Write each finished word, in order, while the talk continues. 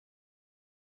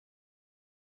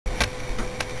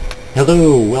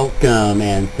Hello, welcome,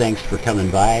 and thanks for coming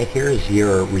by. Here's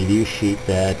your review sheet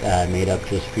that I made up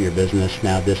just for your business.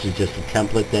 Now, this is just a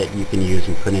template that you can use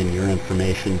and put in your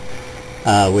information.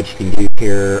 What you can do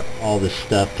here, all this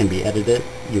stuff can be edited.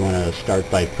 You want to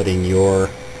start by putting your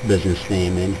business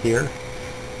name in here,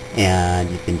 and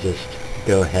you can just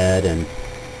go ahead and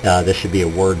this should be a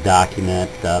Word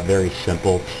document, very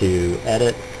simple to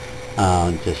edit.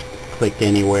 Just click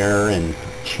anywhere and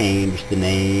change the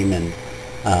name and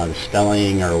the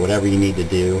spelling or whatever you need to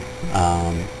do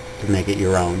to make it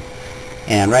your own.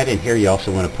 And right in here you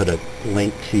also want to put a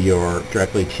link to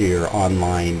directly to your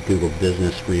online Google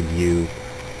Business Review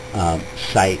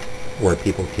site where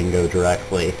people can go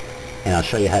directly. And I'll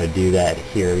show you how to do that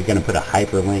here. You're going to put a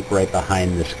hyperlink right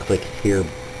behind this click here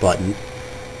button.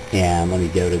 And let me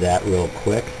go to that real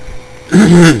quick.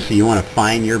 So you want to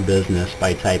find your business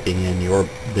by typing in your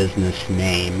business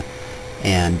name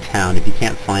and town. If you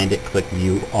can't find it, click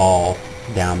View All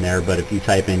down there, but if you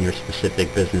type in your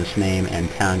specific business name and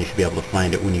town, you should be able to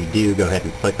find it. When you do, go ahead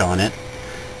and click on it,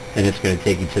 and it's going to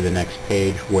take you to the next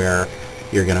page where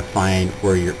you're going to find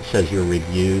where it says your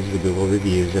reviews, the Google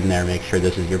reviews in there. Make sure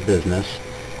this is your business.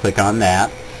 Click on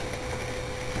that,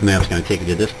 and then it's going to take you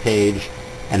to this page,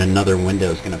 and another window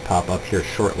is going to pop up here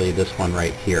shortly, this one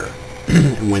right here.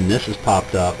 And when this is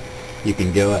popped up, you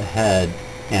can go ahead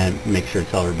and make sure to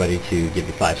tell everybody to give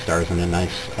you 5 stars and a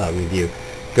nice review.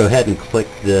 Go ahead and click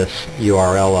this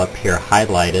URL up here,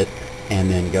 highlight it, and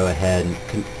then go ahead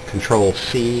and Control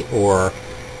C or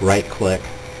right click,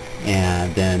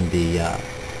 and then the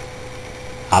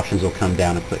options will come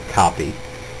down and click copy.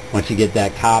 Once you get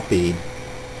that copied,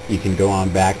 you can go on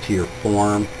back to your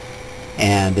form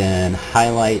and then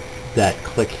highlight that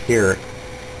click here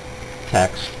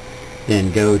text,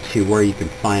 then go to where you can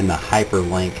find the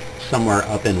hyperlink somewhere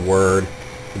up in Word.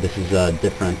 This is a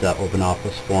different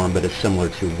OpenOffice form, but it's similar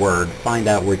to Word. Find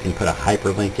out where you can put a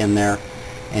hyperlink in there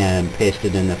and paste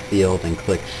it in the field and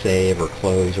click Save or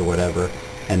Close or whatever,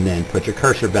 and then put your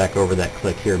cursor back over that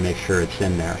click here, make sure it's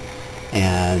in there.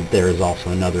 And there is also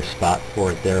another spot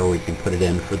for it there where you can put it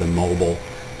in for the mobile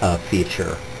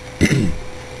feature.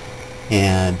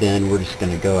 And then we're just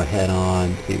going to go ahead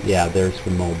on to, yeah, there's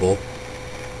the mobile.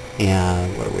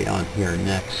 And what are we on here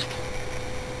next?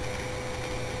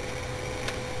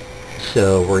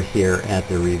 So we're here at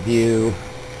the review,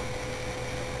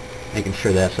 making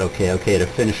sure that's okay. Okay, to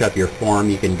finish up your form,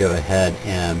 you can go ahead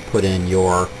and put in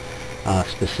your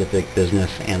specific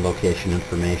business and location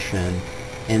information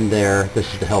in there.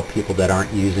 This is to help people that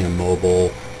aren't using a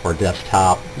mobile or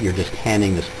desktop. You're just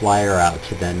handing this flyer out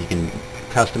to them. You can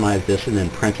customize this and then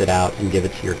print it out and give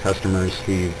it to your customers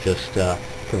who you've just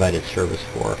provided service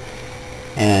for.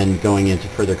 And going into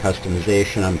further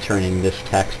customization, I'm turning this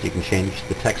text. You can change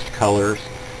the text colors,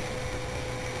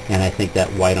 and I think that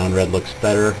white on red looks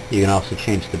better. You can also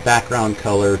change the background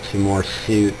color to more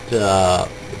suit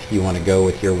if you want to go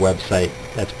with your website.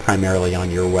 That's primarily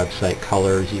on your website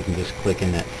colors. You can just click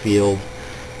in that field,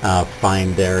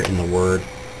 find there in the Word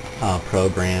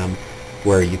program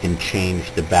where you can change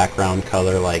the background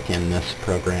color, like in this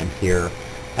program here.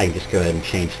 I can just go ahead and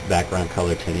change the background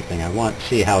color to anything I want.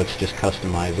 See how it's just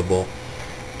customizable,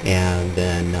 and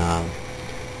then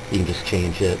you can just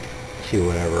change it to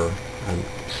whatever. I'm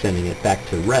sending it back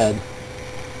to red,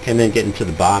 and then getting to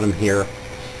the bottom here.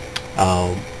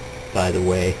 By the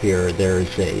way, here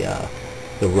there's a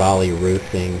the Raleigh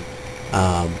Roofing.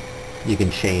 You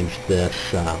can change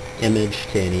this image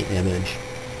to any image,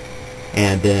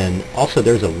 and then also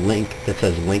there's a link that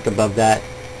says link above that.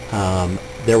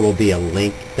 There will be a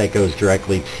link that goes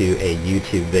directly to a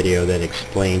YouTube video that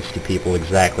explains to people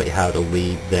exactly how to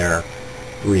leave their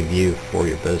review for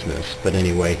your business. But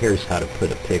anyway, here's how to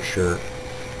put a picture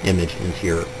image into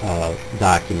your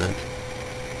document.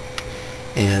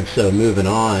 And so moving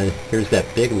on, here's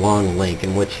that big long link,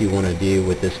 and what you want to do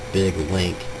with this big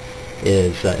link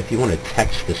is if you want to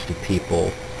text this to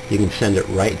people, you can send it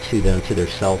right to them to their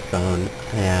cell phone,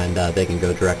 and they can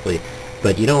go directly.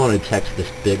 But you don't want to text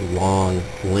this big long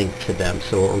link to them.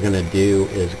 So what we're going to do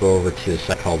is go over to a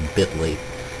site called Bitly,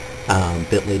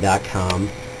 bitly.com,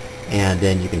 and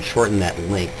then you can shorten that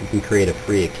link. You can create a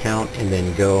free account, and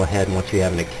then go ahead, and once you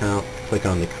have an account, click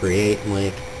on the Create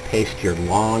link, paste your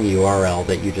long URL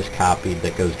that you just copied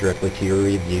that goes directly to your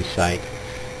review site,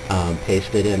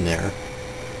 paste it in there,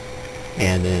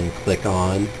 and then click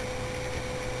on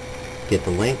Get the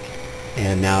Link,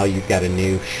 and now you've got a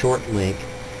new short link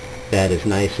that is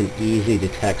nice and easy to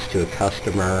text to a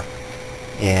customer,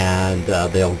 and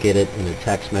they'll get it in a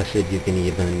text message. You can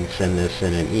even send this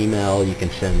in an email. You can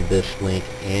send this link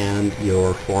and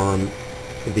your form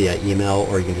via email,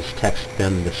 or you can just text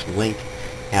them this link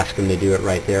Ask them to do it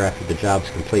right there after the job's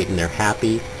complete and they're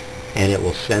happy, and it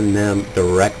will send them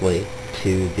directly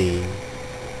to the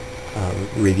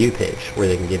review page where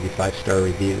they can give you 5-star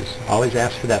reviews. Always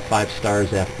ask for that 5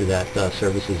 stars after that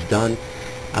service is done.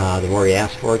 The more you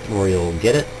ask for it, the more you'll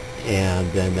get it,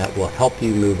 and then that will help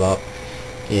you move up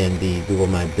in the Google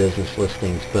My Business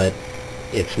listings. But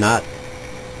it's not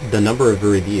the number of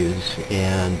reviews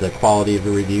and the quality of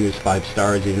the reviews, 5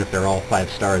 stars, even if they're all 5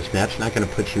 stars, that's not going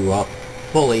to put you up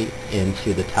fully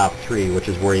into the top 3, which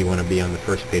is where you want to be on the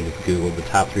first page of Google, the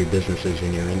top 3 businesses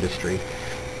in your industry.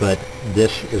 But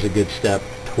this is a good step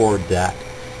toward that,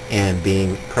 and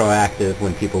being proactive.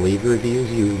 When people leave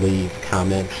reviews, you leave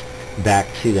comments back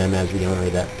to them as the owner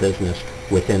of that business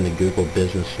within the Google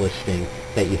business listing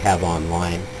that you have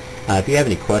online. If you have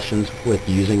any questions with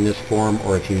using this form,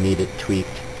 or if you need it tweaked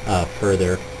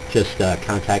further, just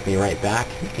contact me right back,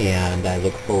 and I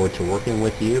look forward to working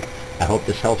with you. I hope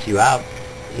this helps you out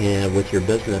with your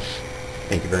business.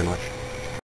 Thank you very much.